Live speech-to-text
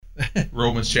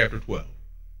Romans chapter 12,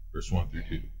 verse 1 through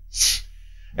 2.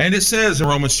 And it says in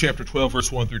Romans chapter 12,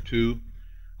 verse 1 through 2,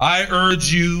 I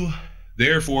urge you,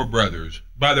 therefore, brothers,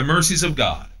 by the mercies of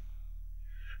God,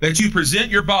 that you present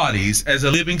your bodies as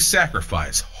a living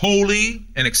sacrifice, holy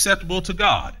and acceptable to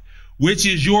God, which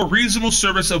is your reasonable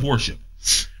service of worship.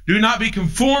 Do not be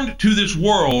conformed to this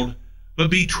world,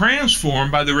 but be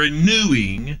transformed by the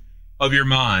renewing of your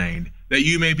mind, that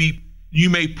you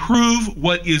may prove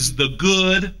what is the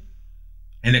good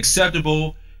and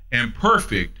acceptable and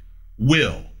perfect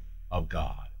will of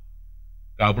God.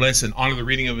 God bless and honor the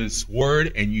reading of his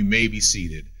word, and you may be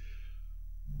seated.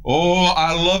 Oh,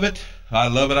 I love it. I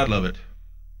love it. I love it.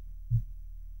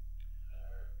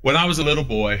 When I was a little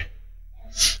boy,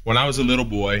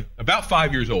 about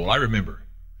 5 years old, I remember.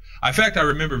 In fact, I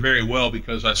remember very well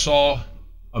because I saw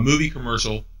a movie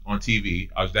commercial on TV.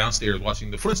 I was downstairs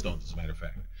watching the Flintstones, as a matter of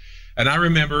fact. And I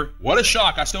remember, what a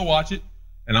shock. I still watch it,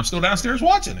 and I'm still downstairs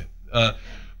watching it.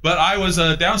 But I was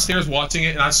downstairs watching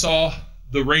it, and I saw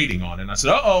the rating on it. And I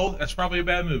said, uh-oh, that's probably a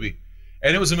bad movie.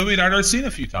 And it was a movie that I'd already seen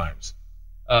a few times.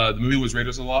 The movie was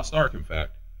Raiders of the Lost Ark, in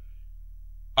fact.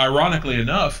 Ironically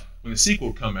enough, when the sequel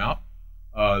would come out,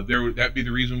 that'd be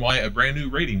the reason why a brand new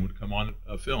rating would come on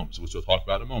films, which we'll talk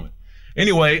about in a moment.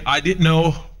 Anyway, I didn't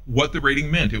know what the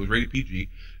rating meant. It was rated PG.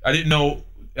 I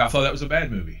thought that was a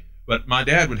bad movie. But my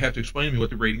dad would have to explain to me what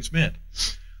the ratings meant.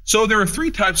 So there are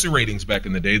three types of ratings back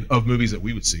in the day of movies that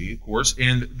we would see, of course.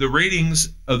 And the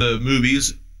ratings of the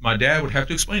movies, my dad would have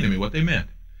to explain to me what they meant.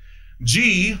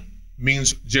 G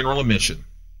means general admission.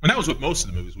 And that was what most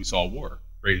of the movies we saw were,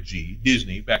 rated G.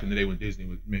 Disney, back in the day when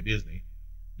Disney meant Disney.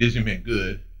 Disney meant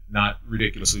good, not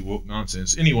ridiculously woke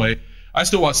nonsense. Anyway, I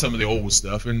still watch some of the old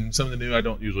stuff, and some of the new I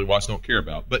don't usually watch, don't care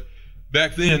about. But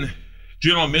back then,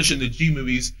 general admission, the G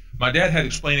movies, my dad had to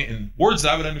explain it in words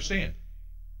that I would understand.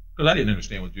 Because I didn't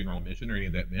understand what general admission or any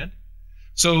of that meant.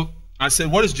 So I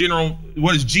said, what does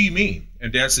G mean?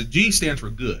 And Dad said, G stands for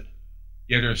good.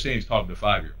 You have to understand he's talking to a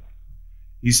 5-year-old.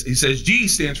 He says, G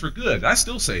stands for good. I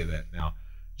still say that now.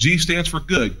 G stands for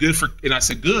good. Good for, and I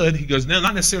said, good. He goes, no,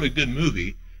 not necessarily a good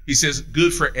movie. He says,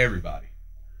 good for everybody.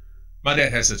 My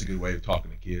dad has such a good way of talking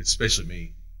to kids, especially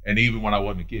me. And even when I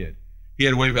wasn't a kid, he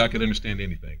had a way that I could understand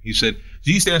anything. He said,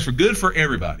 G stands for good for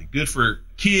everybody. Good for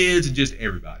kids and just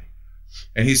everybody.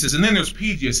 And he says, and then there's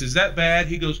PG. I says, is that bad?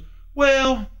 He goes,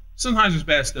 well, sometimes there's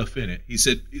bad stuff in it. He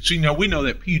said, see, now we know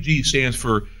that PG stands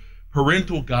for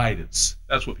parental guidance.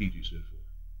 That's what PG stands for.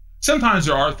 Sometimes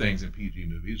there are things in PG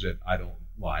movies that I don't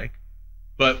like,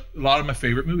 but a lot of my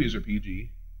favorite movies are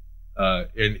PG.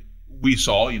 And we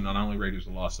saw, not only Raiders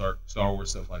of the Lost Ark, Star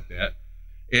Wars, stuff like that.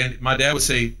 And my dad would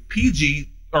say PG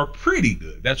are pretty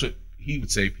good. That's what he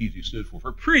would say PG stood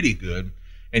for pretty good.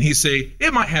 And he'd say,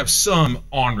 it might have some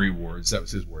ornery words. That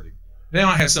was his wording. They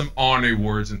might have some ornery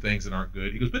words and things that aren't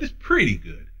good. He goes, but it's pretty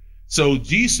good. So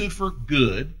G stood for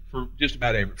good for just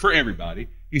about for everybody.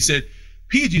 He said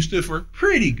PG stood for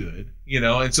pretty good,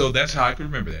 and so that's how I could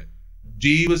remember that.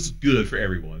 G was good for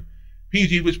everyone.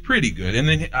 PG was pretty good. And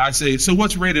then I say, so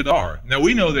what's rated R? Now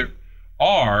we know that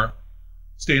R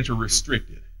stands for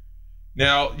restricted.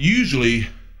 Now, usually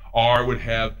R would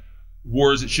have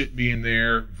words that shouldn't be in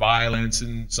there, violence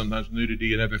and sometimes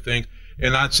nudity and other things.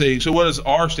 And I'd say, so what does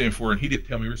R stand for? And he didn't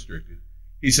tell me restricted.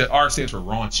 He said R stands for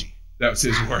raunchy. That was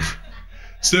his word.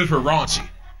 Stood for raunchy.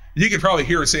 You can probably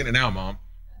hear her saying it now, Mom.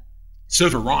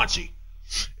 Stood for raunchy.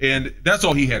 And that's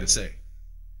all he had to say.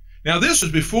 Now, this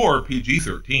was before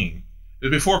PG-13. It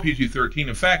was before PG-13.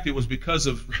 In fact, it was because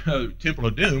of Temple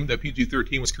of Doom that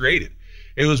PG-13 was created.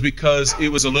 It was because it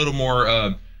was a little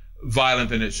more violent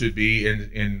than it should be,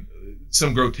 and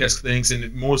some grotesque things,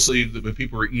 and mostly the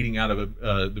people were eating out of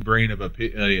the brain of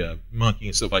a monkey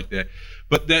and stuff like that.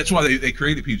 But that's why they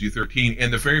created PG-13.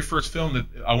 And the very first film that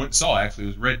I went and saw, actually,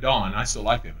 was Red Dawn. I still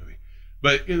like that movie.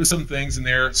 But it was some things in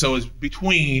there, so it's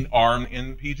between R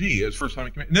and PG. It was the first time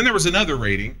it came in. And then there was another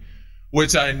rating,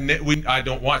 which I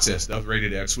don't watch that stuff,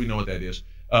 rated X. We know what that is.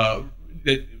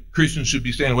 That Christians should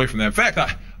be staying away from that. In fact,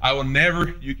 I will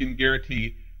never, you can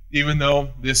guarantee, even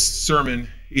though this sermon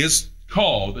is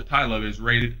called, the title of it is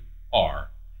rated R.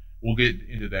 We'll get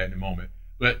into that in a moment.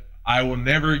 But I will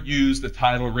never use the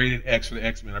title rated X for the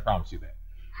X-Men, I promise you that.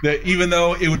 That even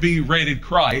though it would be rated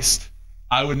Christ,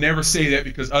 I would never say that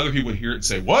because other people would hear it and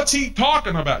say, what's he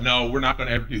talking about? No, we're not going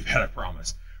to ever do that, I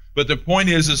promise. But the point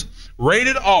is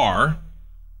rated R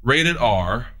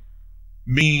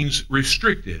means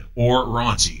restricted or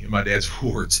raunchy, in my dad's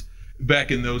words,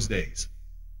 back in those days.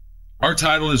 Our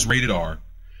title is rated R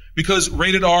because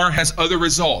rated R has other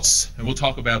results, and we'll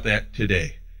talk about that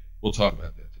today.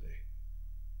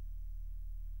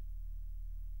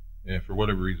 And for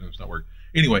whatever reason, it's not working.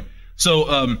 Anyway,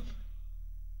 so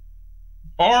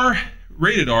R,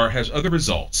 rated R, has other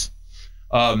results.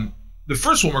 The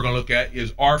first one we're going to look at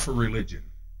is R for religion.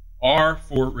 R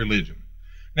for religion.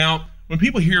 Now, when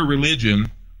people hear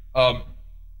religion,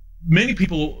 many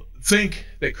people think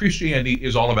that Christianity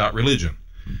is all about religion.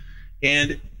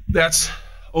 And that's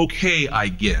okay, I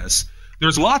guess.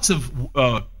 There's lots of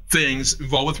things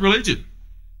involved with religion.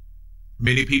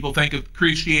 Many people think of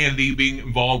Christianity being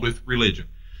involved with religion.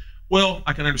 Well,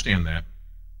 I can understand that.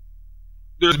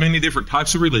 There's many different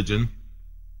types of religion,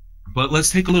 but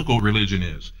let's take a look at what religion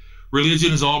is.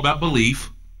 Religion is all about belief,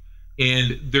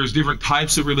 and there's different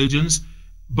types of religions,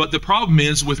 but the problem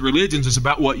is with religions, it's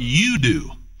about what you do.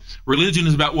 Religion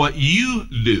is about what you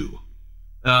do.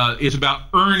 It's about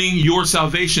earning your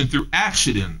salvation through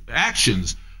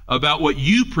actions, about what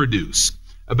you produce,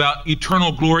 about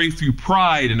eternal glory through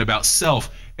pride, and about self.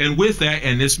 And with that,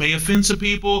 and this may offend some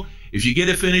people, if you get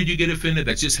offended, you get offended.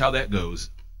 That's just how that goes.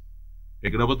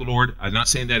 Take it up with the Lord. I'm not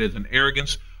saying that as an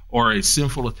arrogance or a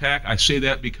sinful attack. I say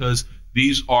that because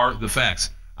these are the facts.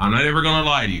 I'm not ever going to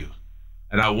lie to you.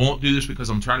 And I won't do this because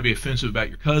I'm trying to be offensive about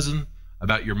your cousin,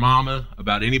 about your mama,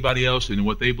 about anybody else, and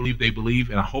what they believe.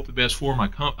 And I hope the best for them.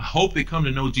 I hope they come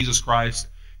to know Jesus Christ,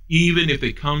 even if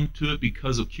they come to it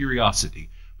because of curiosity.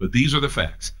 But these are the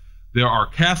facts. There are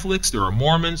Catholics, there are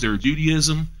Mormons, there are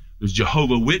Judaism, there's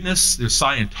Jehovah's Witness, there's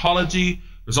Scientology,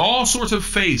 there's all sorts of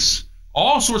faiths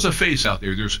out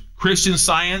there. There's Christian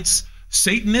Science,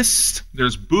 Satanists,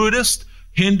 there's Buddhists,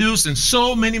 Hindus, and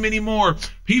so many, many more.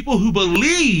 People who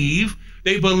believe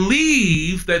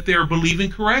that they're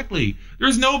believing correctly.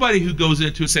 There's nobody who goes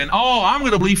into it saying, oh, I'm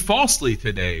going to believe falsely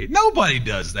today. Nobody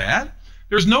does that.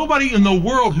 There's nobody in the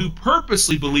world who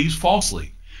purposely believes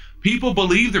falsely. People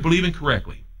believe they're believing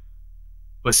correctly,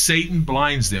 but Satan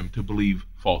blinds them to believe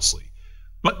falsely.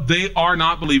 But they are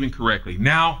not believing correctly.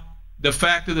 Now, the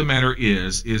fact of the matter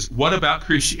is what about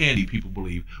Christianity people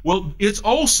believe? Well, there's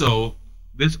also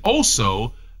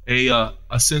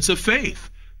a sense of faith.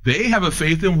 They have a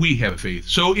faith and we have a faith.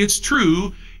 So it's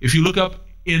true, if you look up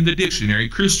in the dictionary,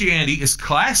 Christianity is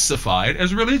classified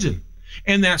as religion.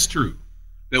 And that's true,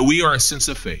 that we are a sense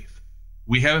of faith.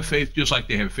 We have a faith just like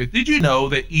they have faith. Did you know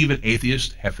that even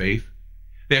atheists have faith?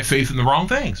 They have faith in the wrong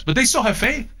things, but they still have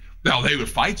faith. Now, they would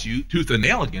fight you tooth and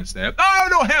nail against that. Oh, I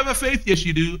don't have a faith. Yes,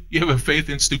 you do. You have a faith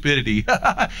in stupidity.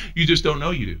 You just don't know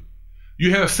you do.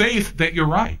 You have a faith that you're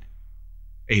right,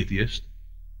 atheist.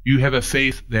 You have a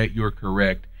faith that you're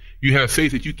correct. You have a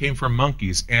faith that you came from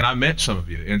monkeys, and I met some of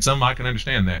you, and some I can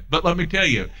understand that. But let me tell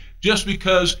you, just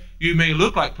because you may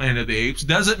look like Planet of the Apes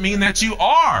doesn't mean that you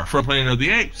are from Planet of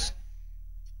the Apes.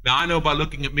 Now, I know by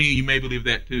looking at me, you may believe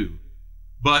that too.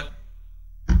 But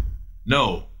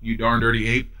no, you darn dirty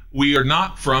ape, we are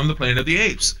not from the Planet of the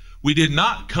Apes. We did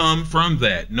not come from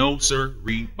that. No, sir,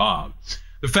 Bob.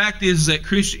 The fact is that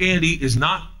Christianity is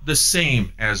not the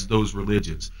same as those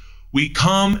religions. We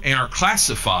come and are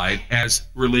classified as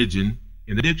religion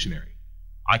in the dictionary.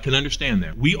 I can understand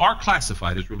that. We are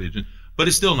classified as religion, but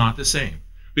it's still not the same.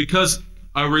 Because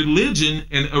a religion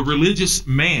and a religious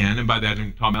man, and by that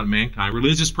I'm talking about mankind,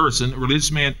 religious person, a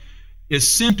religious man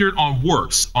is centered on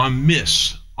works, on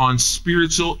myths, on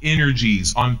spiritual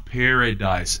energies, on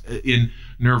paradise, in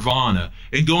nirvana,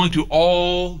 and going to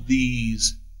all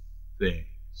these things.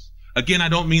 Again, I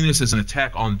don't mean this as an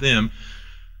attack on them.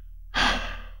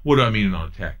 What do I mean an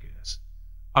attack is?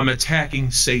 I'm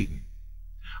attacking Satan.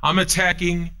 I'm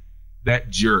attacking that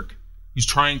jerk. He's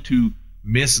trying to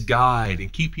misguide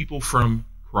and keep people from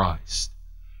Christ.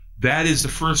 That is the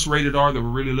first rated R that we're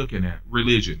really looking at,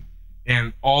 religion.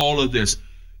 And all of this.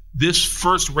 This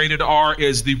first rated R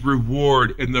is the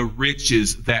reward and the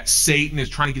riches that Satan is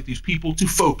trying to get these people to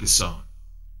focus on.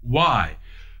 Why?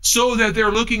 So that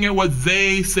they're looking at what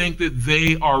they think that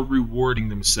they are rewarding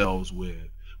themselves with.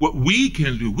 What we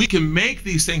can do, we can make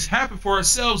these things happen for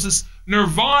ourselves, this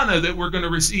nirvana that we're going to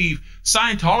receive.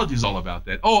 Scientology is all about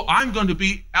that. Oh, I'm going to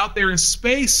be out there in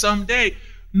space someday.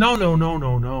 No.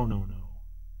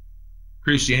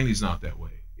 Christianity is not that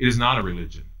way. It is not a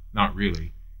religion. Not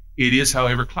really. It is,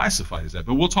 however, classified as that.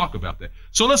 But we'll talk about that.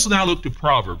 So let's now look to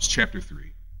Proverbs chapter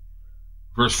 3,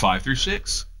 verse 5 through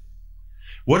 6.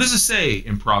 What does it say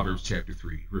in Proverbs chapter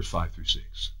 3, verse 5 through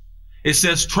 6? It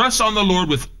says, trust on the Lord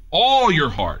with all your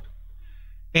heart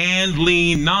and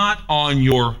lean not on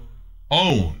your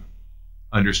own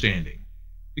understanding.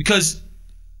 Because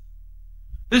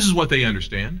this is what they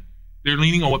understand. They're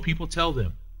leaning on what people tell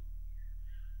them.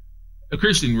 A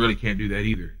Christian really can't do that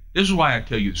either. This is why I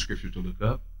tell you the scriptures to look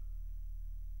up.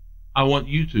 I want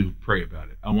you to pray about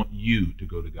it. I want you to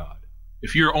go to God.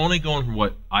 If you're only going from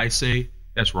what I say,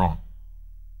 that's wrong.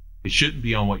 It shouldn't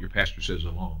be on what your pastor says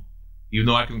alone. Even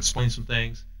though I can explain some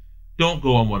things, don't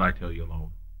go on what I tell you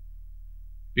alone.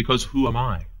 Because who am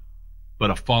I but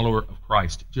a follower of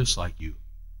Christ, just like you?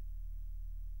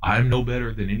 I'm no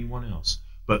better than anyone else,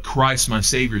 but Christ, my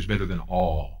Savior, is better than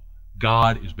all.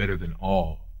 God is better than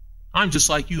all. I'm just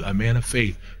like you, a man of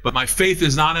faith. But my faith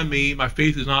is not in me. My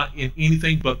faith is not in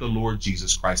anything but the Lord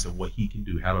Jesus Christ and what he can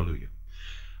do. Hallelujah.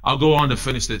 I'll go on to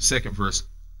finish that second verse.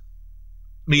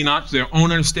 Lean not to their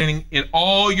own understanding. In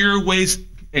all your ways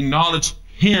acknowledge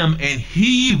him, and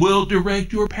he will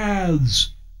direct your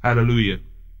paths. Hallelujah.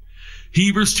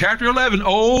 Hebrews chapter 11.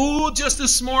 Oh, just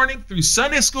this morning through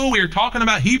Sunday school, we were talking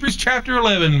about Hebrews chapter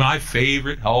 11, my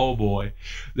favorite. Oh, boy.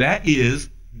 That is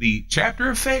the chapter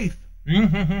of faith.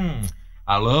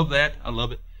 I love that. I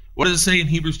love it. What does it say in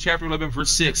Hebrews chapter 11,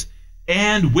 verse 6?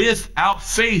 And without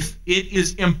faith, it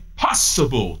is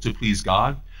impossible to please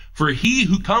God. For he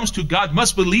who comes to God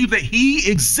must believe that he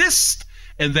exists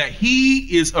and that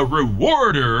he is a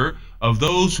rewarder of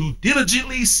those who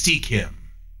diligently seek him.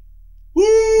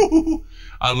 Woo!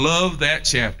 I love that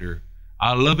chapter.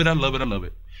 I love it. I love it. I love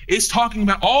it. It's talking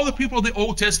about all the people of the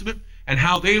Old Testament and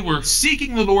how they were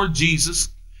seeking the Lord Jesus.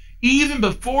 Even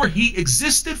before he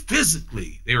existed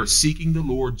physically, they were seeking the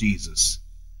Lord Jesus.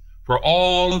 For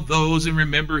all of those, and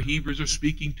remember, Hebrews are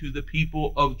speaking to the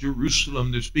people of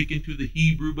Jerusalem. They're speaking to the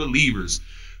Hebrew believers.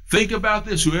 Think about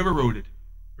this, whoever wrote it,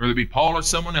 whether it be Paul or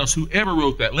someone else, whoever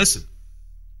wrote that, listen,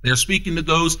 they're speaking to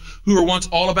those who were once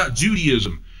all about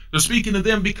Judaism. They're speaking to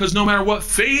them because no matter what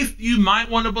faith you might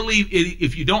want to believe,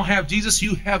 if you don't have Jesus,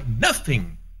 you have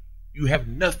nothing. You have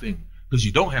nothing because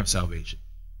you don't have salvation.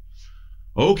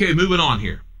 Okay, moving on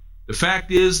here. The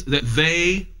fact is that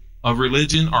they of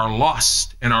religion are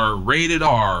lost and are rated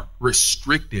R,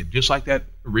 restricted, just like that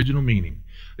original meaning.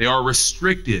 They are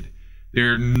restricted.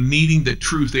 They're needing the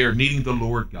truth. They are needing the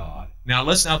Lord God. Now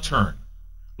let's turn.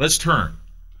 Let's turn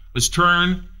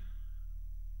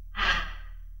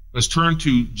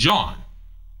to John.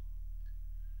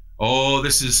 Oh,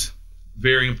 this is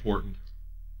very important.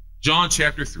 John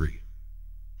chapter 3.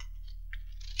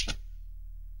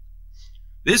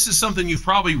 This is something you've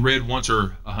probably read once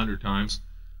or 100 times.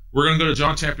 We're going to go to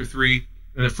John chapter 3.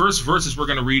 And the first verses we're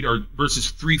going to read are verses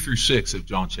 3 through 6 of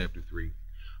John chapter 3.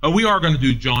 We are going to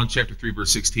do John chapter 3,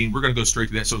 verse 16. We're going to go straight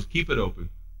to that, so keep it open.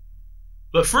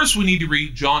 But first we need to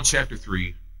read John chapter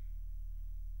 3,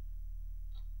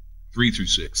 3 through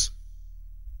 6.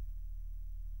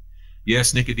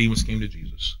 Yes, Nicodemus came to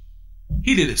Jesus.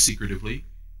 He did it secretively.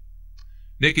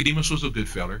 Nicodemus was a good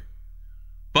feller,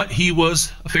 but he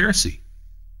was a Pharisee.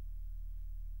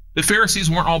 The Pharisees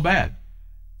weren't all bad.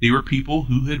 They were people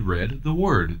who had read the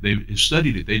Word. They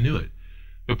studied it. They knew it.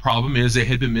 The problem is they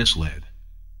had been misled.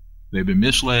 They've been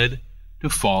misled to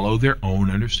follow their own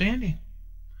understanding.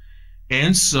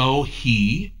 And so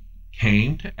he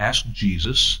came to ask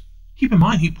Jesus. Keep in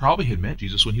mind, he probably had met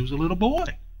Jesus when he was a little boy.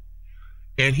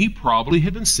 And he probably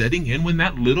had been sitting in when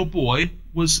that little boy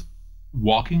was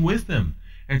walking with them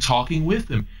and talking with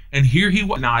them. And here he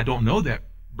was. Now, I don't know that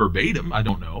verbatim. I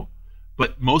don't know.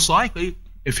 But most likely,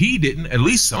 if he didn't, at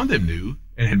least some of them knew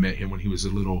and had met him when he was a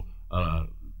little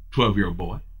 12-year-old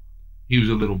boy. He was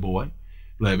a little boy,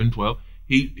 11, 12.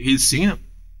 He'd seen him.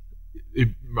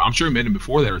 I'm sure he met him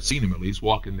before that, or seen him at least,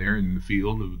 walking there in the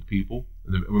field of the people,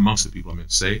 amongst the people, I meant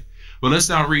to say. But let's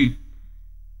now read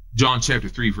John chapter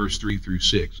 3, verse 3 through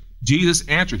 6. Jesus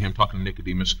answered him, talking to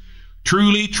Nicodemus,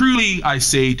 "Truly, truly, I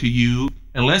say to you,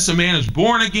 unless a man is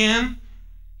born again,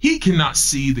 he cannot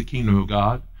see the kingdom of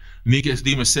God."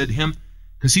 Nicodemus said to him,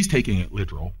 because he's taking it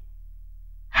literal,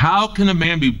 "How can a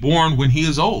man be born when he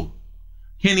is old?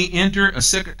 Can he enter a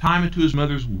second time into his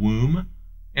mother's womb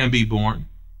and be born?"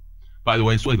 By the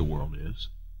way, it's the way the world is.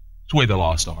 It's the way the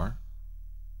lost are.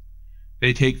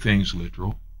 They take things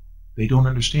literal. They don't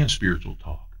understand spiritual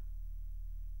talk.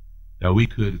 Now, we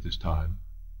could at this time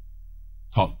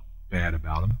talk bad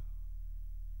about them.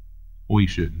 We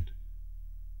shouldn't.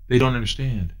 They don't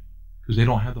understand because they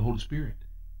don't have the Holy Spirit.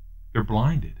 They're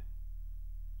blinded.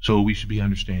 So we should be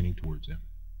understanding towards them.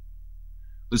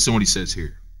 Listen to what he says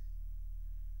here.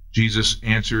 Jesus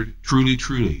answered, "Truly,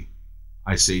 truly,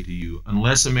 I say to you,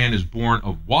 unless a man is born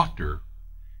of water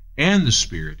and the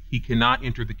Spirit, he cannot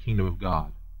enter the kingdom of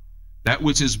God. That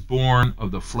which is born of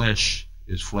the flesh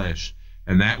is flesh,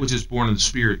 and that which is born of the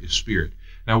Spirit is spirit."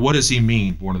 Now, what does he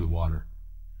mean, born of the water?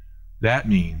 That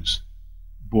means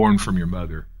born from your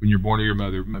mother. When you're born of your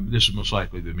mother, this is most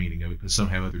likely the meaning of it, because some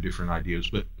have other different ideas,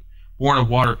 but born of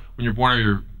water, when you're born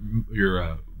of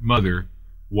your mother,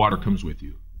 water comes with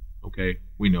you. Okay?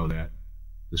 We know that.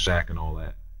 The sack and all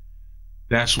that.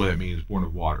 That's what it means, born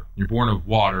of water. You're born of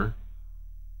water.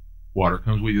 Water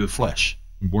comes with you, the flesh.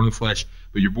 You're born of the flesh,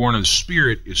 but you're born of the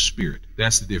Spirit is spirit.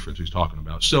 That's the difference he's talking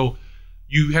about. So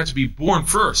you have to be born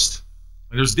first.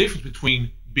 And there's a difference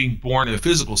between being born in a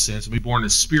physical sense and being born in a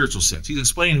spiritual sense. He's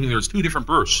explaining there's two different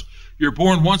births. You're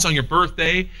born once on your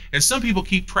birthday, and some people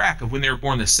keep track of when they were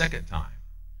born the second time.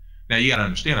 Now, you got to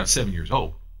understand, I was 7 years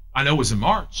old. I know it was in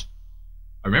March.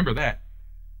 I remember that.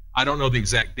 I don't know the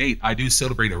exact date. I do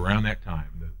celebrate around that time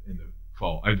in the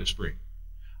fall, in the spring.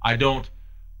 I don't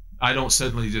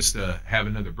suddenly just have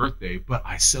another birthday, but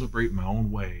I celebrate my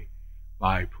own way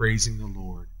by praising the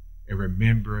Lord and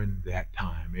remembering that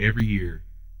time. Every year,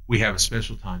 we have a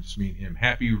special time just me and him.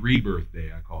 Happy Rebirth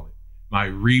Day, I call it. My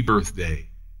Rebirth Day.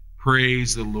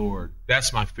 Praise the Lord.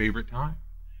 That's my favorite time.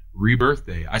 Rebirth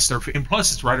Day. And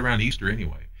plus it's right around Easter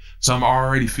anyway. So I'm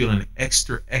already feeling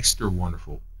extra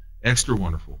wonderful. Extra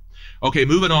wonderful. Okay,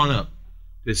 moving on up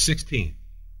to 16.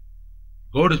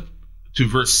 Go to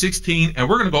verse 16, and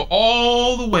we're going to go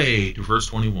all the way to verse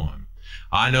 21.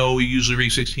 I know we usually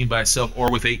read 16 by itself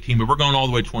or with 18, but we're going all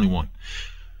the way to 21.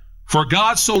 For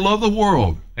God so loved the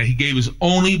world that he gave his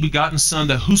only begotten Son,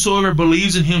 that whosoever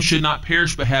believes in him should not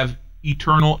perish but have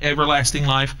eternal everlasting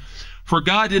life. For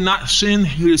God did not send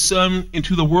his Son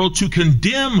into the world to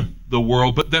condemn the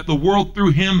world, but that the world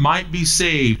through him might be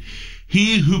saved.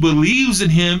 He who believes in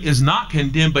him is not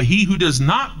condemned, but he who does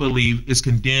not believe is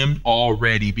condemned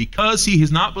already, because he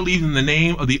has not believed in the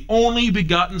name of the only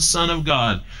begotten Son of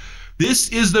God. This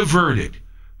is the verdict.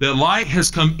 The light has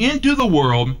come into the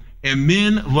world, and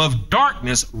men love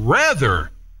darkness rather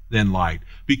than light,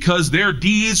 because their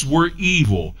deeds were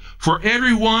evil. For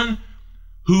everyone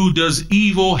who does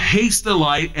evil hates the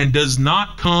light and does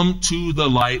not come to the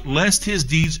light, lest his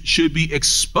deeds should be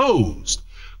exposed.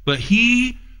 But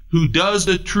he who does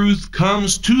the truth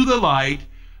comes to the light,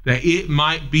 that it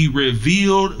might be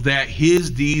revealed that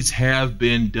his deeds have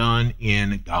been done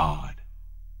in God.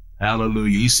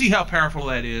 Hallelujah. You see how powerful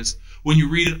that is? When you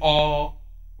read it all,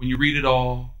 you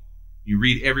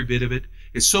read every bit of it,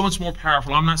 it's so much more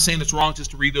powerful. I'm not saying it's wrong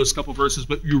just to read those couple verses,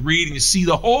 but you read and you see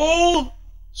the whole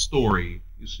story.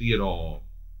 You see it all.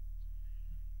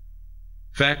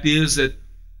 Fact is that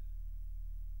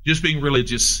just being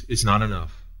religious is not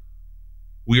enough.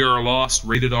 We are lost,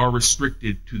 rated R,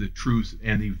 restricted to the truth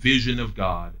and the vision of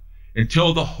God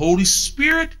until the Holy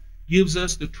Spirit gives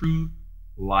us the true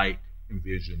light and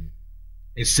vision.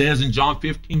 It says in John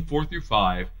 15, 4 through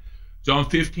 5, John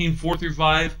 15, 4 through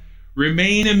 5,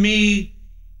 remain in me.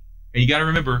 And you got to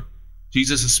remember,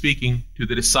 Jesus is speaking to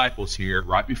the disciples here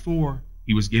right before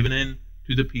he was given in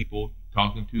to the people,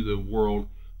 talking to the world,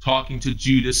 talking to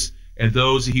Judas and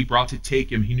those that he brought to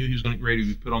take him. He knew he was going to get ready to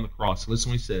be put on the cross. Listen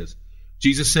what he says.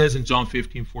 Jesus says in John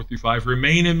 15, 4 through 5,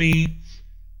 remain in me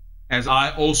as I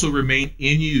also remain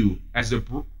in you. As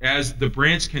the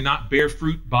branch cannot bear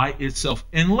fruit by itself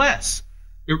unless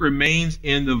it remains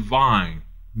in the vine,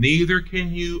 neither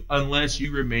can you unless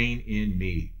you remain in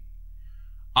me.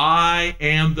 I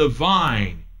am the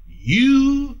vine.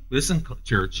 You, listen,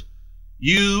 church,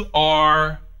 you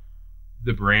are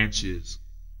the branches.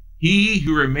 He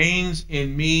who remains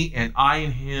in me and I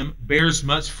in him bears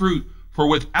much fruit. For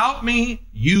without me,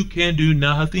 you can do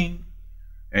nothing.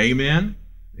 Amen.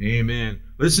 Amen.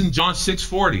 Listen, John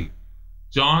 6:40.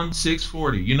 John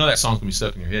 6:40. You know that song's going to be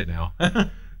stuck in your head now.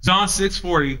 John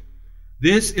 6:40.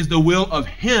 This is the will of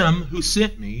him who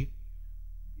sent me.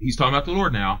 He's talking about the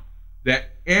Lord now.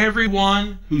 That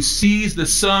everyone who sees the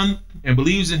Son and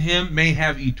believes in him may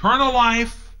have eternal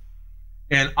life,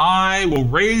 and I will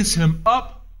raise him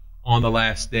up on the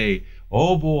last day.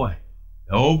 Oh boy,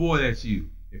 that's you,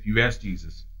 if you ask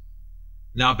Jesus.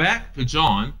 Now back to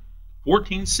John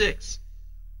 14:6.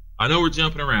 I know we're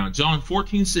jumping around. John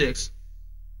 14:6.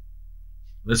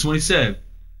 Listen what he said.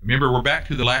 Remember, we're back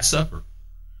to the Last Supper.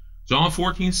 John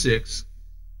 14:6.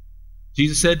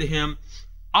 Jesus said to him,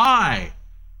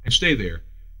 and stay there,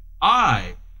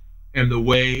 I am the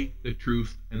way, the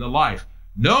truth, and the life.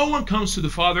 No one comes to the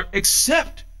Father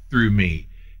except through me.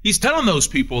 He's telling those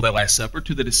people that Last Supper,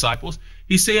 to the disciples,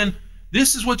 he's saying,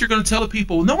 this is what you're going to tell the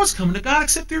people. No one's coming to God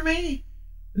except through me.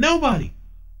 Nobody.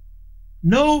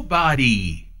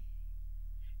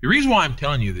 The reason why I'm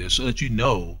telling you this, so that you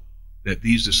know that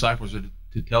these disciples are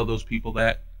to tell those people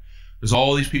that, because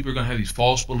all these people are going to have these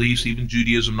false beliefs, even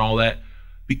Judaism and all that,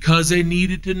 because they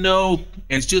needed to know.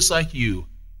 And it's just like you.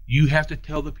 You have to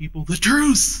tell the people the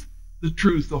truth,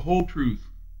 the whole truth.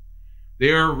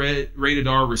 They are rated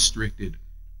R, restricted.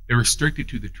 They're restricted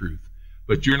to the truth.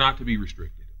 But you're not to be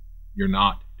restricted. You're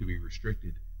not to be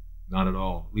restricted. Not at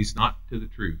all. At least not to the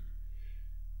truth.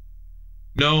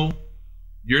 No,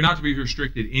 you're not to be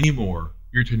restricted anymore.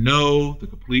 You're to know the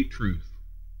complete truth.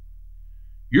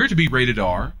 You're to be rated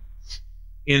R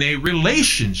in a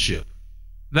relationship.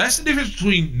 That's the difference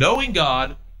between knowing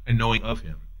God and knowing of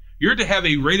him. You're to have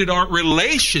a rated R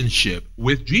relationship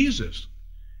with Jesus.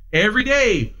 Every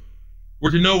day,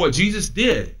 we're to know what Jesus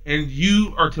did, and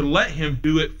you are to let him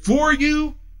do it for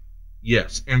you,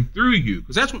 yes, and through you,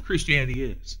 because that's what Christianity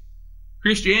is.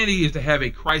 Christianity is to have a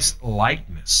Christ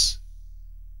likeness.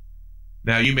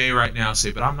 Now, you may right now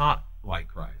say, but I'm not like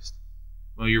Christ.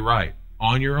 Well, you're right.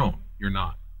 On your own, you're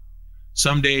not.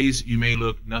 Some days you may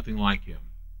look nothing like him.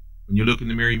 When you look in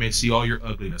the mirror, you may see all your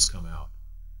ugliness come out.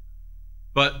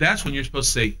 But that's when you're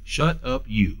supposed to say, shut up,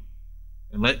 you,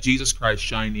 and let Jesus Christ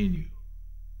shine in you.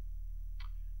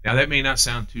 Now, that may not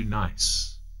sound too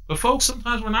nice. But folks,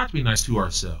 sometimes we're not to be nice to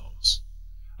ourselves.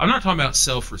 I'm not talking about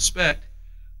self-respect,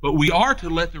 but we are to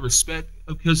let the respect,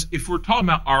 because if we're talking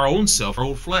about our own self, our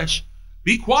old flesh,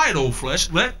 be quiet, old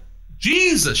flesh. Let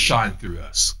Jesus shine through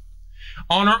us.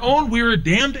 On our own, we are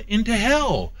damned into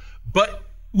hell. But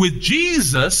with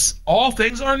Jesus, all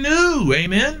things are new.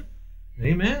 Amen?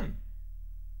 Amen.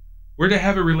 We're to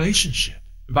have a relationship.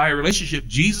 And by a relationship,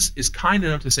 Jesus is kind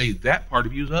enough to say, that part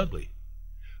of you is ugly.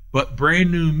 But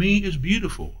brand new me is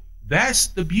beautiful. That's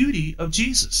the beauty of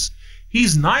Jesus.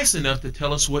 He's nice enough to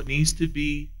tell us what needs to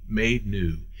be made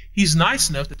new. He's nice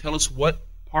enough to tell us what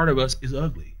part of us is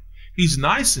ugly. He's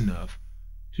nice enough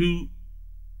to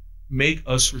make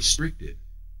us restricted.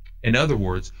 In other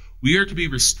words, we are to be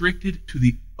restricted to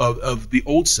the the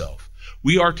old self.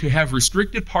 We are to have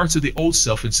restricted parts of the old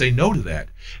self and say no to that.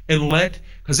 And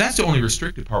because that's the only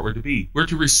restricted part we're to be. We're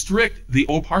to restrict the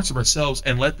old parts of ourselves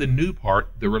and let the new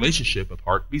part, the relationship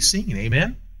part, be seen.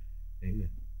 Amen? Amen.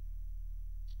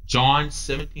 John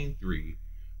 17:3.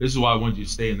 This is why I wanted you to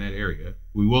stay in that area.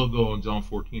 We will go on John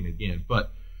 14 again.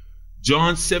 But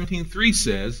John 17:3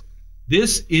 says,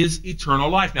 this is eternal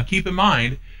life. Now keep in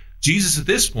mind, Jesus at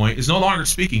this point is no longer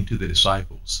speaking to the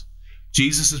disciples.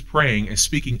 Jesus is praying and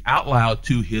speaking out loud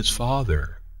to his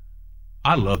Father.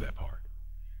 I love that part.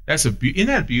 Isn't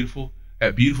that beautiful?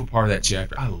 That beautiful part of that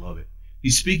chapter. I love it.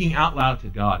 He's speaking out loud to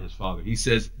God, his Father. He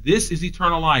says, this is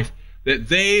eternal life, that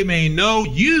they may know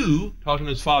you, talking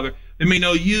to his Father, they may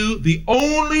know you, the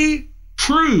only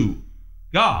true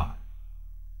God,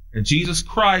 and Jesus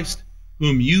Christ,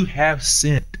 whom you have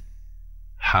sent.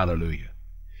 Hallelujah.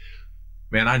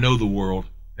 Man, I know the world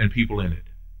and people in it.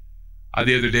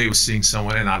 The other day was seeing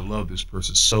someone, and I love this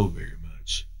person so very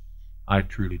much. I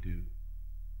truly do.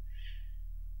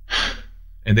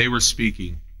 And they were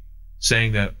speaking,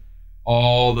 saying that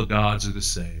all the gods are the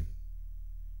same.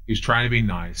 He was trying to be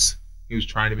nice. He was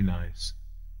trying to be nice.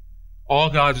 All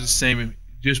gods are the same.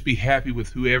 Just be happy with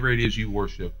whoever it is you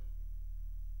worship.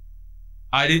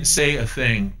 I didn't say a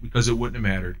thing because it wouldn't have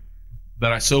mattered.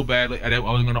 But I so badly, I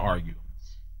wasn't going to argue.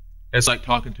 It's like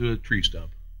talking to a tree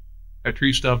stump. That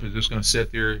tree stump is just going to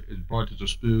sit there as blunt as a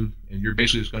spoon, and you're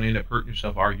basically just going to end up hurting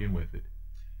yourself arguing with it.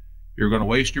 You're going to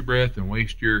waste your breath and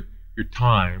waste your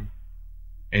time,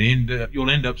 and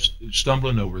you'll end up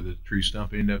stumbling over the tree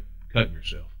stump and end up cutting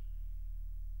yourself.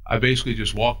 I basically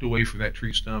just walked away from that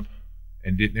tree stump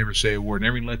and didn't ever say a word,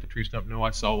 never even let the tree stump know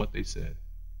I saw what they said.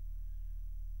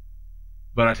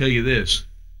 But I tell you this,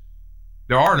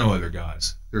 there are no other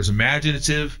gods. There's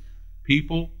imaginative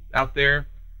people out there.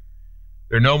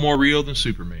 They're no more real than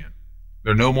Superman.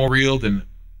 They're no more real than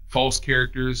false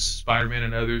characters, Spider-Man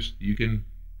and others. You can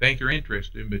think you're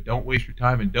interested in, but don't waste your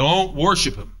time and don't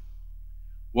worship them.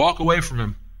 Walk away from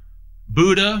him.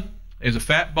 Buddha is a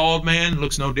fat, bald man,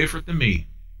 looks no different than me.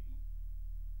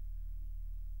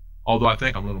 Although I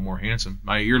think I'm a little more handsome.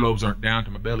 My earlobes aren't down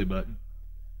to my belly button.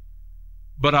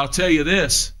 But I'll tell you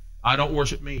this, I don't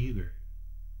worship me either.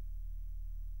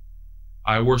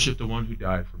 I worship the one who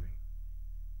died for me.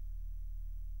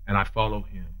 And I follow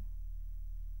him.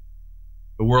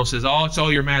 The world says, oh, it's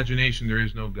all your imagination. There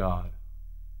is no God.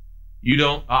 You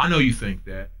don't, I know you think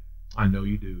that. I know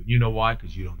you do. You know why?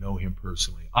 Because you don't know him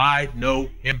personally. I know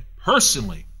him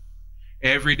personally.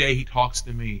 Every day he talks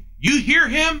to me. You hear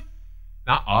him?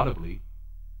 Not audibly,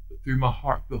 but through my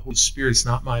heart. The Holy Spirit is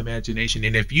not my imagination.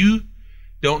 And if you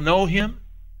don't know him,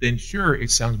 then sure,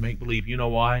 it sounds make-believe. You know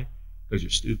why? Because you're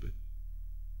stupid.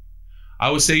 I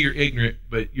would say you're ignorant,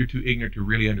 but you're too ignorant to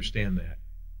really understand that.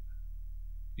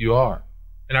 You are.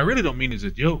 And I really don't mean it as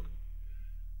a joke.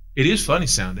 It is funny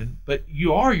sounding, but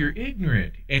you're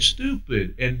ignorant and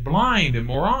stupid and blind and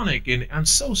moronic. And I'm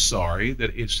so sorry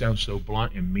that it sounds so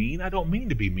blunt and mean. I don't mean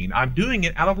to be mean. I'm doing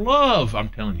it out of love. I'm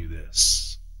telling you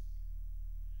this.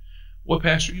 Well,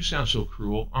 Pastor, you sound so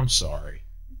cruel. I'm sorry.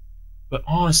 But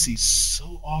honesty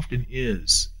so often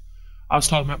is. I was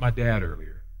talking about my dad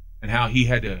earlier and how he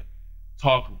had to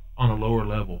talk on a lower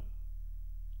level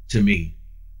to me.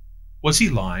 Was he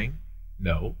lying?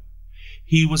 No.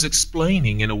 He was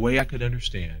explaining in a way I could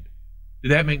understand.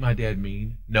 Did that make my dad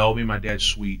mean? No, it made my dad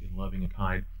sweet and loving and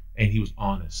kind, and he was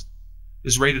honest.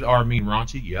 Does rated R mean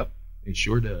raunchy? Yep, it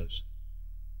sure does.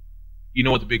 You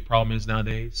know what the big problem is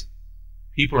nowadays?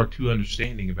 People are too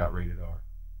understanding about rated R.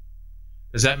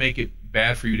 Does that make it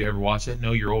bad for you to ever watch that?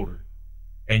 No, you're older,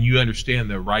 and you understand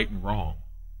the right and wrong.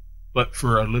 But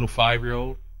for a little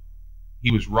 5-year-old,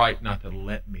 he was right not to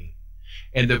let me.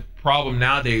 And the problem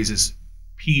nowadays is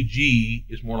PG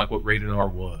is more like what rated R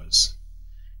was.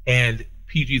 And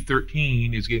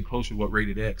PG-13 is getting closer to what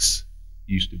rated X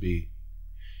used to be.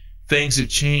 Things have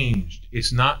changed.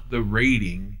 It's not the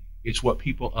rating, it's what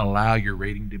people allow your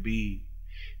rating to be.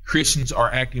 Christians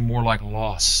are acting more like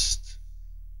Lost.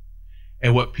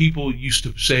 And what people used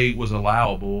to say was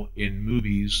allowable in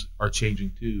movies are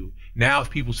changing too. Now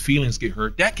if people's feelings get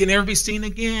hurt, that can never be seen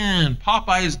again.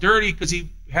 Popeye is dirty because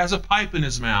he has a pipe in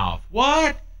his mouth.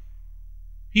 What?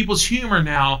 People's humor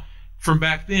now from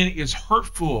back then is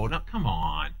hurtful. Now, come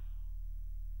on.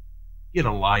 Get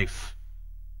a life.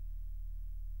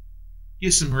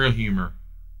 Get some real humor.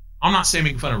 I'm not saying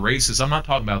making fun of racists. I'm not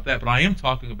talking about that. But I am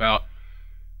talking about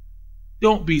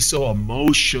don't be so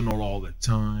emotional all the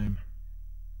time.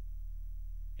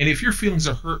 And if your feelings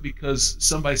are hurt because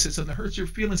somebody said something that hurts your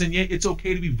feelings and yet it's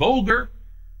okay to be vulgar,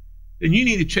 then you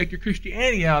need to check your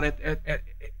Christianity out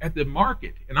at the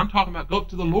market. And I'm talking about go up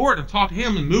to the Lord and talk to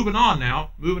him and moving on now.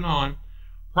 Moving on.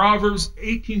 Proverbs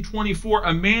 18:24,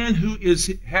 a man who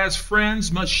has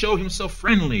friends must show himself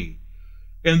friendly.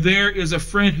 And there is a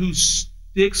friend who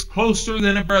sticks closer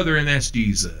than a brother, and that's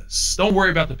Jesus. Don't worry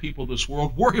about the people of this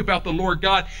world. Worry about the Lord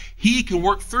God. He can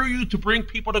work through you to bring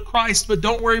people to Christ, but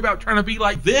don't worry about trying to be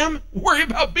like them. Worry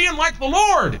about being like the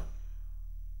Lord.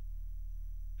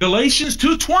 Galatians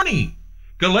 2:20.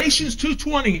 Galatians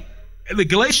 2:20. The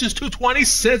Galatians 2:20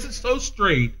 says it so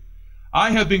straight.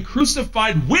 I have been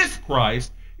crucified with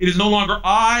Christ. It is no longer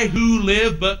I who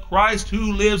live, but Christ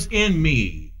who lives in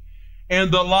me. And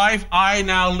the life I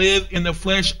now live in the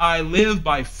flesh, I live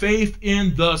by faith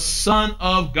in the Son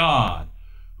of God,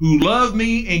 who loved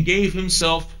me and gave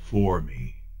himself for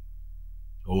me.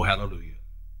 Oh, hallelujah.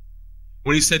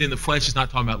 When he said in the flesh, he's not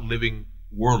talking about living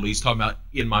worldly. He's talking about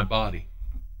in my body.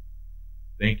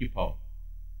 Thank you, Paul.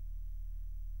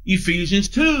 Ephesians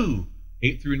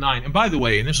 2:8-9. And by the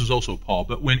way, and this was also Paul,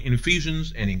 but when in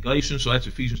Ephesians and in Galatians, so that's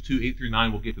Ephesians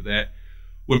 2:8-9, we'll get to that.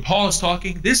 When Paul is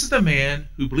talking, this is the man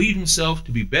who believed himself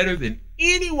to be better than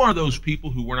any one of those people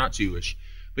who were not Jewish.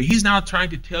 But he's now trying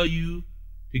to tell you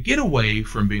to get away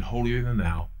from being holier than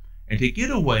thou and to get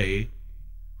away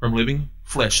from living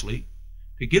fleshly,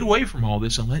 to get away from all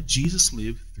this and let Jesus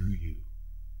live through you.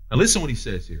 Now listen what he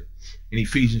says here in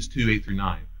Ephesians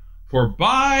 2:8-9. For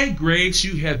by grace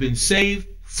you have been saved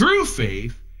through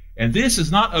faith, and this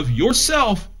is not of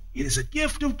yourself, it is a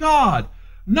gift of God,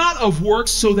 not of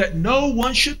works, so that no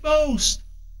one should boast.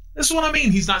 This is what I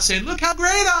mean. He's not saying, look how great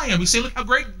I am. He's saying, look how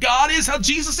great God is, how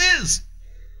Jesus is.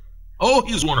 Oh,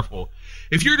 he's wonderful.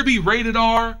 If you're to be rated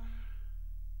R,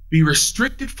 be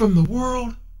restricted from the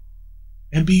world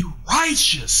and be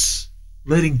righteous,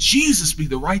 letting Jesus be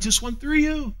the righteous one through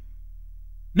you.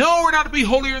 No, we're not to be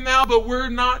holier than thou, but we're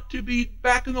not to be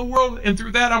back in the world. And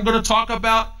through that, I'm going to talk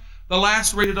about the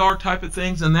last rated R type of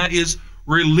things, and that is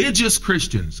religious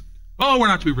Christians. Oh, we're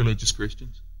not to be religious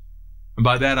Christians. And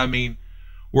by that, I mean,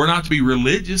 we're not to be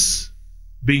religious,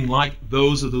 being like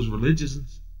those of those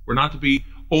religions. We're not to be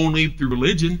only through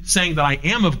religion, saying that I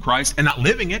am of Christ and not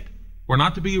living it. We're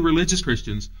not to be religious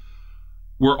Christians,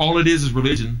 where all it is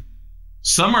religion.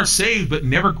 Some are saved but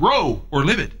never grow or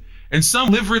live it. And some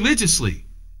live religiously,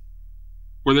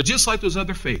 where they're just like those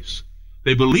other faiths.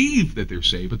 They believe that they're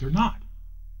saved, but they're not.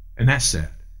 And that's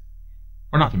sad.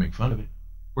 We're not to make fun of it.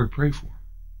 We're to pray for them.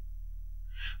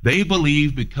 They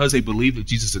believe because they believe that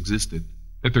Jesus existed,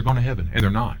 that they're going to heaven, and they're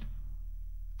not.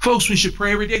 Folks, we should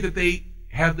pray every day that they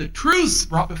have the truth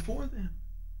brought before them.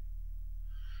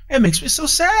 It makes me so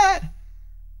sad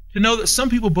to know that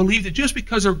some people believe that just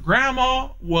because their grandma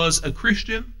was a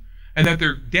Christian and that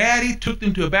their daddy took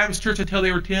them to a Baptist church until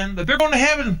they were 10, that they're going to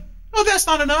heaven. Oh, that's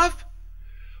not enough.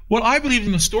 Well, I believe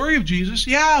in the story of Jesus.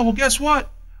 Yeah, well, guess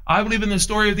what? I believe in the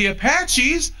story of the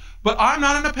Apaches, but I'm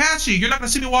not an Apache. You're not going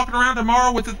to see me walking around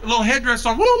tomorrow with a little headdress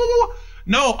on.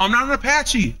 No, I'm not an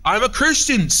Apache. I'm a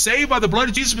Christian, saved by the blood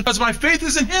of Jesus because my faith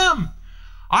is in him.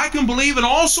 I can believe in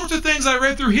all sorts of things I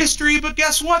read through history, but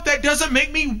guess what? That doesn't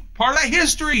make me part of that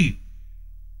history.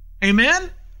 Amen?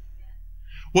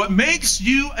 What makes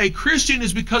you a Christian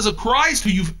is because of Christ, who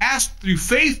you've asked through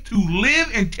faith to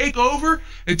live and take over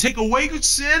and take away your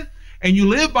sin, and you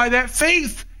live by that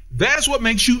faith. That's what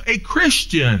makes you a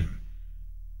Christian.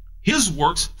 His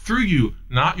works through you,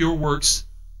 not your works,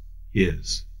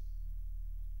 his.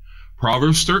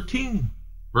 Proverbs 13,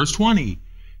 verse 20.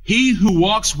 He who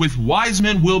walks with wise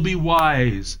men will be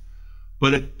wise,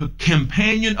 but a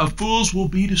companion of fools will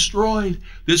be destroyed.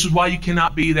 This is why you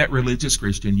cannot be that religious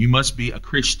Christian. You must be a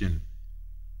Christian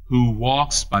who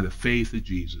walks by the faith of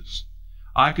Jesus.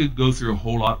 I could go through a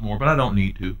whole lot more, but I don't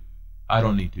need to.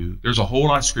 There's a whole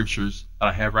lot of scriptures that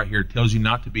I have right here that tells you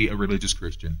not to be a religious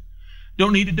Christian.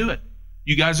 Don't need to do it.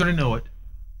 You guys already know it.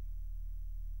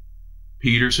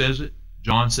 Peter says it.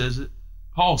 John says it.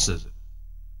 Paul says it.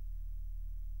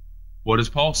 What does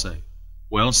Paul say?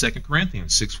 Well, in 2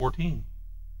 Corinthians 6:14.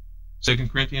 2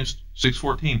 Corinthians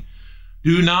 6:14.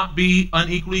 Do not be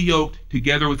unequally yoked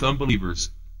together with unbelievers.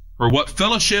 For what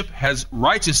fellowship has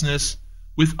righteousness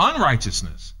with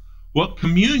unrighteousness? What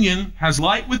communion has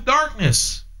light with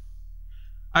darkness?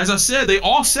 As I said, they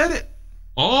all said it.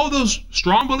 All those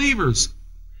strong believers.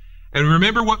 And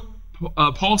remember what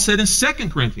Paul said in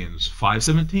 2 Corinthians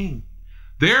 5:17.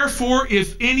 Therefore,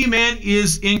 if any man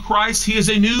is in Christ, he is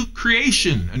a new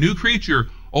creation, a new creature.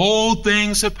 Old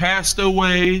things have passed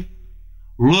away.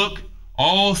 Look,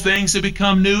 all things have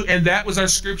become new. And that was our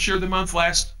scripture of the month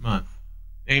last month.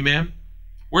 Amen.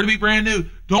 We're to be brand new.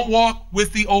 Don't walk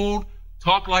with the old,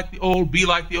 talk like the old, be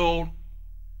like the old.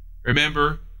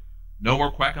 Remember, no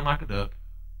more quacking like a duck.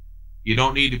 You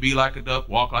don't need to be like a duck,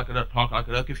 walk like a duck, talk like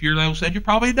a duck. If you're like I said, you're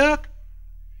probably a duck.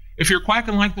 If you're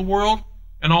quacking like the world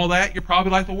and all that, you're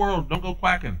probably like the world. Don't go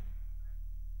quacking.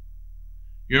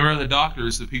 You remember the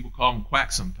doctors that people call them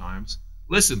quacks sometimes.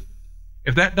 Listen,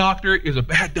 if that doctor is a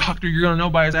bad doctor, you're going to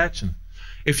know by his action.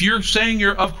 If you're saying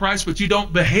you're of Christ, but you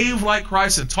don't behave like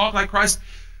Christ and talk like Christ,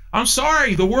 I'm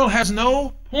sorry, the world has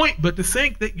no point but to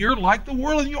think that you're like the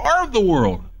world and you are of the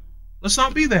world. Let's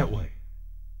not be that way.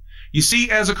 You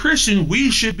see, as a Christian,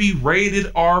 we should be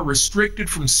rated R, restricted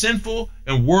from sinful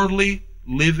and worldly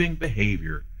living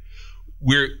behavior,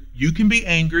 where you can be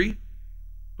angry,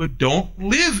 but don't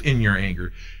live in your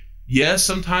anger. Yes,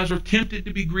 sometimes we're tempted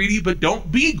to be greedy, but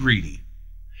don't be greedy.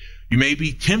 You may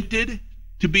be tempted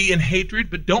to be in hatred,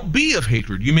 but don't be of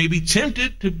hatred. You may be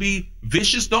tempted to be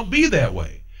vicious, don't be that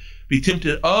way. Be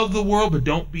tempted of the world, but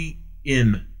don't be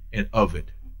in and of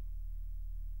it.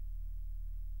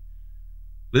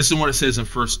 Listen what it says in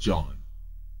 1 John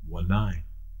 1:9.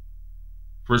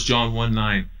 1 John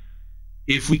 1:9.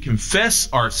 If we confess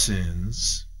our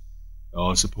sins,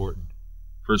 oh, it's important.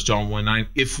 1 John 1:9.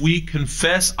 If we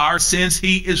confess our sins,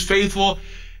 he is faithful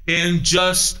and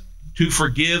just to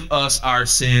forgive us our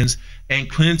sins and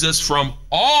cleanse us from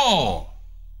all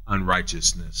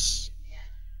unrighteousness.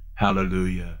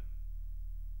 Hallelujah.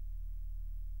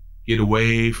 Get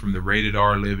away from the rated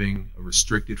R living,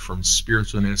 restricted from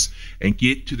spiritualness, and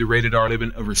get to the rated R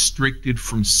living, restricted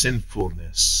from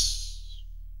sinfulness.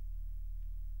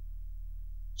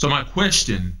 So my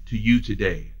question to you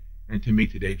today, and to me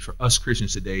today, for us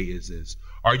Christians today, is this.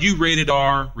 Are you rated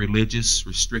R, religious,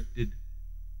 restricted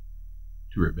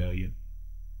to rebellion?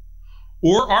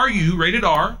 Or are you rated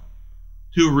R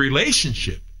to a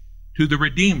relationship, to the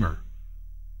Redeemer,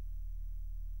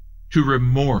 to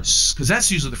remorse? Because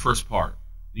that's usually the first part.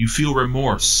 You feel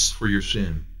remorse for your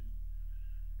sin.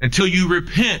 Until you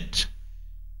repent,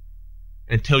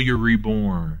 until you're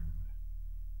reborn.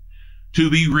 To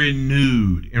be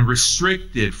renewed and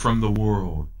restricted from the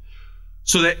world.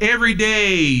 So that every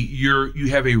day you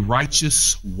have a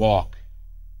righteous walk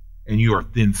and you are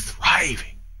then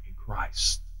thriving in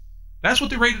Christ. That's what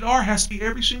the rated R has to be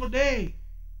every single day.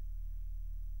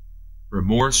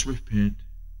 Remorse, repent,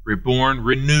 reborn,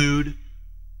 renewed,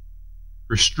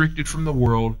 restricted from the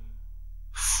world,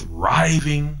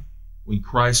 thriving in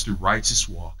Christ through righteous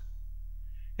walk.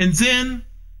 And then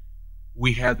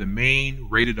we have the main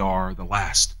rated R, the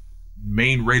last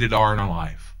main rated R in our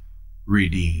life,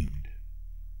 redeemed.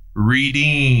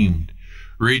 Redeemed.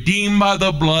 Redeemed by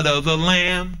the blood of the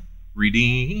Lamb.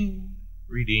 Redeemed.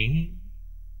 Redeemed.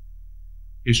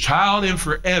 His child and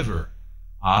forever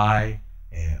I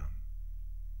am.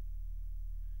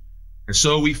 And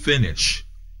so we finish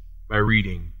by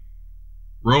reading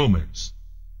Romans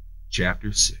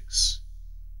chapter 6,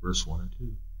 verse 1 and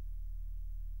 2.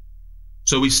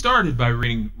 So we started by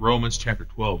reading Romans chapter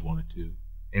 12, 1 and 2,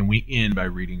 and we end by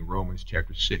reading Romans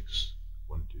chapter 6,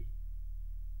 1 and 2.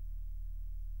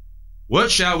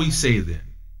 What shall we say then?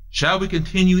 Shall we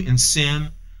continue in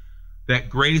sin that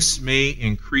grace may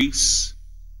increase?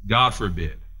 God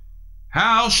forbid.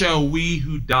 How shall we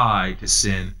who died to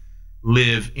sin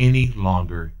live any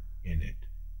longer in it?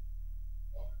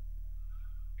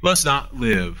 Let's not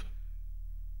live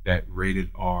that rated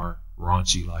R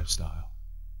raunchy lifestyle.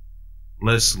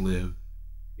 Let's live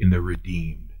in the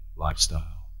redeemed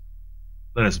lifestyle.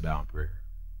 Let us bow in prayer.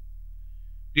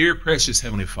 Dear precious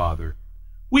Heavenly Father,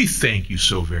 we thank you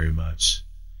so very much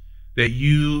that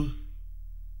you,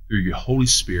 through your Holy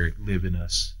Spirit, live in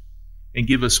us and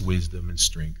give us wisdom and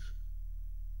strength.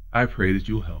 I pray that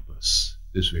you'll help us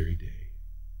this very day.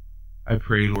 I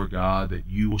pray, Lord God, that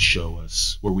you will show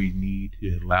us where we need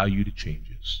to allow you to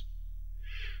change us.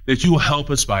 That you will help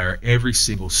us by our every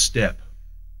single step,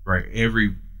 by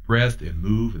every breath and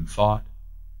move and thought.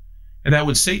 And that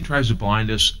when Satan tries to blind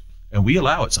us, and we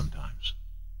allow it sometimes,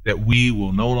 that we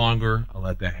will no longer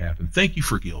let that happen. Thank you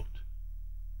for guilt.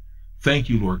 Thank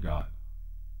you, Lord God,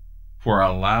 for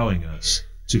allowing us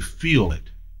to feel it.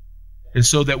 And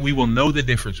so that we will know the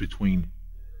difference between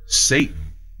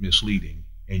Satan misleading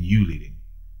and you leading.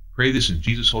 Pray this in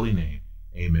Jesus' holy name.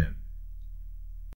 Amen.